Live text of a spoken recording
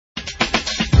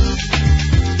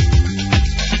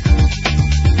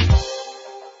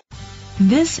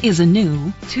This is a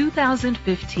new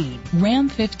 2015 Ram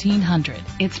 1500.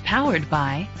 It's powered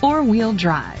by four-wheel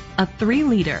drive, a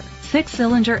 3-liter,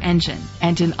 6-cylinder engine,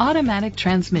 and an automatic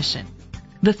transmission.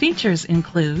 The features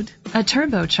include a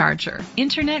turbocharger,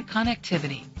 internet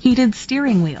connectivity, heated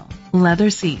steering wheel, leather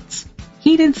seats,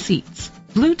 heated seats,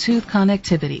 Bluetooth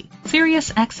connectivity,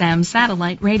 Sirius XM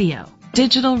satellite radio,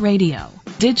 digital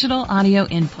audio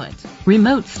input,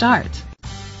 remote start.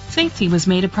 Safety was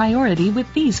made a priority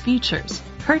with these features: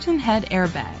 curtain head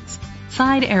airbags,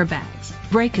 side airbags,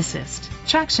 brake assist,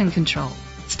 traction control,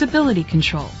 stability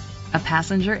control, a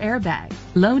passenger airbag,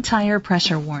 low tire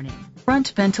pressure warning,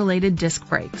 front ventilated disc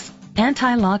brakes,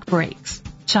 anti-lock brakes,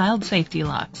 child safety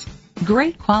locks.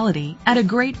 Great quality at a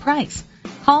great price.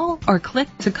 Call or click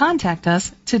to contact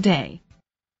us today.